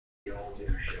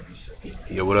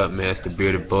Yo, what up, man? It's the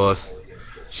Bearded Boss.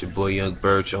 It's your boy Young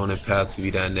Birch on at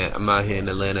PalTV.net. I'm out here in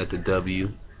Atlanta at the W. You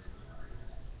know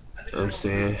what I'm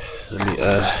saying? Let me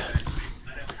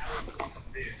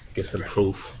get some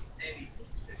proof.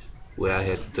 We're out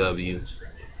here at the W.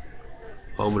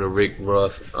 Home of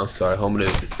the home of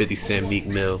the 50 Cent Meek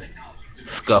Mill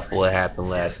scuffle that happened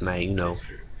last night, So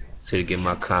to get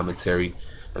my commentary.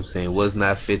 I'm saying it was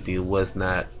not 50, it was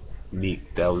not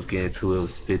Meek that was getting to it. It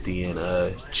was 50 and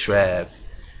Trav.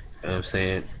 You know what I'm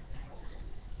saying?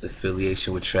 The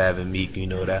affiliation with Trav and Meek,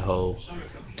 that whole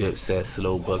Dipset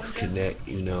Slow Bucks Connect.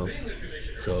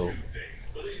 So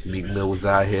Meek Mill was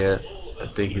out here.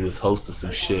 I think he was hosting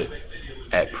some shit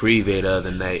at Privé the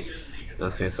other night. You know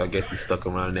what I'm saying? So I guess he stuck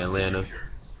around in Atlanta,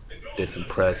 did some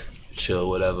press, chill,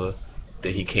 whatever.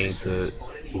 Then he came to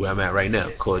where I'm at right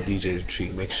now, called DJ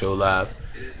Retreat, make show live.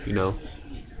 You know,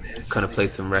 kind of play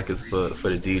some records for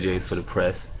the DJs, for the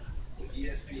press.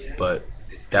 But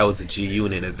that was a G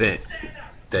Unit event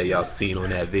that y'all seen on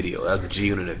that video. That was a G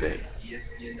Unit event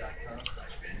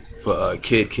for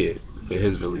Kid for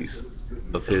his release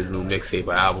of his new mixtape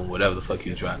or album, whatever the fuck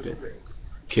he's dropping.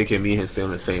 Kid, me and him stay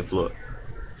on the same floor.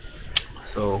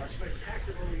 So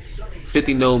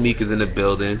 50 know Meek is in the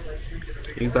building.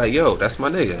 He's like, yo, that's my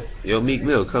nigga. Yo, Meek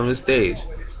Mill, come to the stage.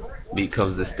 Meek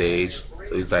comes to the stage.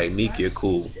 So he's like, Meek, you're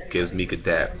cool. Gives Meek a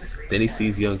dap. Then he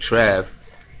sees young Trav,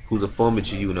 who's a former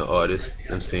G Unit artist.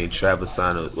 I'm saying Trav was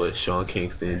signed with Sean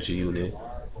Kingston, G Unit,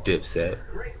 Dipset.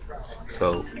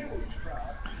 So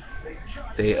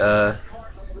they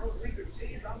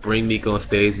bring Meek on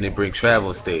stage and they bring Trav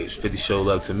on stage. 50 showed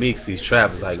up to Meek, sees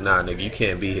Trav, is like, nah, nigga, you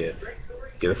can't be here.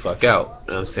 Get the fuck out.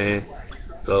 You know what I'm saying?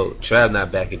 So Trav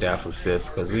not backing down from Fifth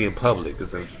because we in public.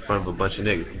 It's in front of a bunch of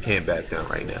niggas. He can't back down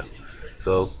right now.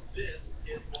 So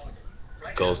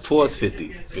goes towards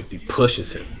 50. 50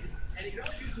 pushes him.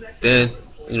 Then,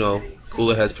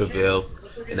 cooler has prevailed,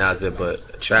 and that's it. But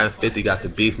Trav and 50 got the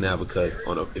beef now because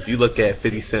if you look at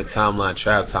 50 Cent timeline,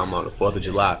 Trav timeline, the 4th of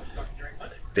July,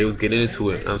 they was getting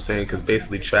into it. You know what I'm saying? Because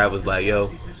basically Trav was like,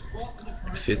 yo,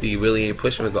 50 really ain't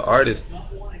pushing as an artist.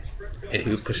 And he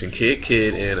was pushing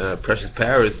Kid and Precious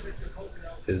Paris,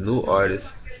 his new artist,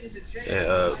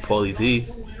 and Paulie D.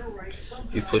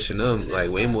 He's pushing them like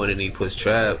way more than he pushed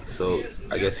Trav. So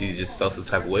I guess he just felt some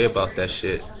type of way about that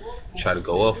shit. Try to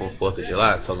go off on 4th of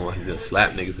July, talking about he's gonna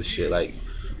slap niggas and shit. Like,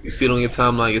 you see it on your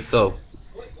timeline yourself.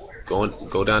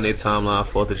 Go down their timeline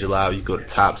 4th of July. You go to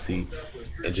Topsy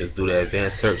and just do the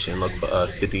advanced search and look for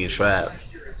 50 and Trav.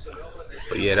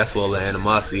 But yeah, that's where all the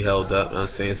animosity held up, you know what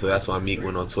I'm saying? So that's why Meek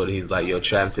went on Twitter. He's like, yo,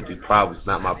 Trav and 50 problems,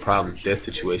 not my problem. It's their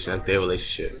situation, that's their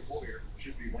relationship.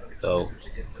 So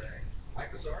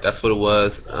that's what it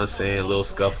was, you know what I'm saying? A little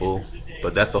scuffle.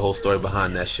 But that's the whole story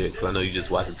behind that shit. Because I know you just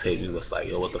watch the tape and you're just like,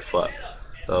 yo, what the fuck?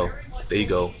 So there you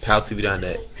go,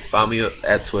 PalTV.net. Follow me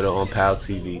at Twitter on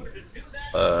PalTV.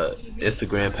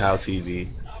 Instagram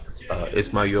PalTV.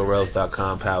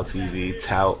 It'sMyURLs.com PalTV.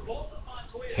 Tout.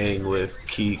 Hang with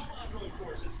Keek.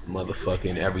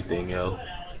 Motherfucking everything, yo.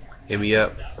 Hit me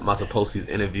up. I'm about to post these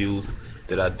interviews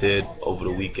that I did over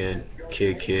the weekend.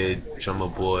 Kid, Drummer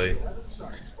Boy,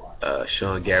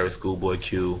 Sean Garrett, Schoolboy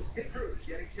Q,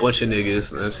 bunch of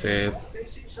niggas, you know what I'm saying?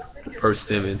 Perk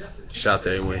Simmons. Shout out to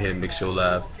everyone here in Big Show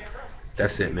Live.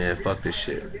 That's it, man. Fuck this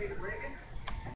shit.